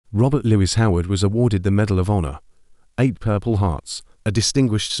Robert Lewis Howard was awarded the Medal of Honor, 8 Purple Hearts, a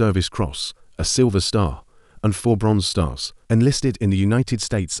Distinguished Service Cross, a Silver Star, and 4 Bronze Stars. Enlisted in the United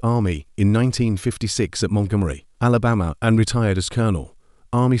States Army in 1956 at Montgomery, Alabama, and retired as Colonel,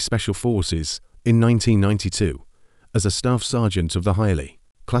 Army Special Forces, in 1992. As a Staff Sergeant of the Highly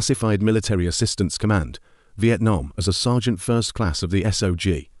Classified Military Assistance Command, Vietnam, as a Sergeant First Class of the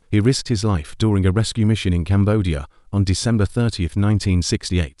SOG. He risked his life during a rescue mission in Cambodia on December 30,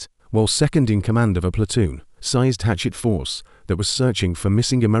 1968, while second in command of a platoon-sized hatchet force that was searching for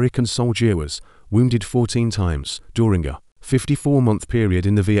missing American soldiers, wounded 14 times during a 54-month period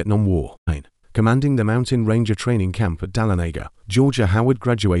in the Vietnam War. Commanding the Mountain Ranger Training Camp at Dahlonega, Georgia, Howard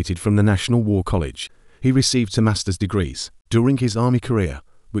graduated from the National War College. He received 2 master's degrees during his Army career,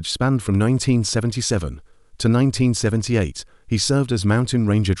 which spanned from 1977 to 1978. He served as Mountain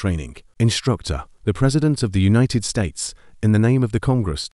Ranger Training Instructor. The President of the United States, in the name of the Congress,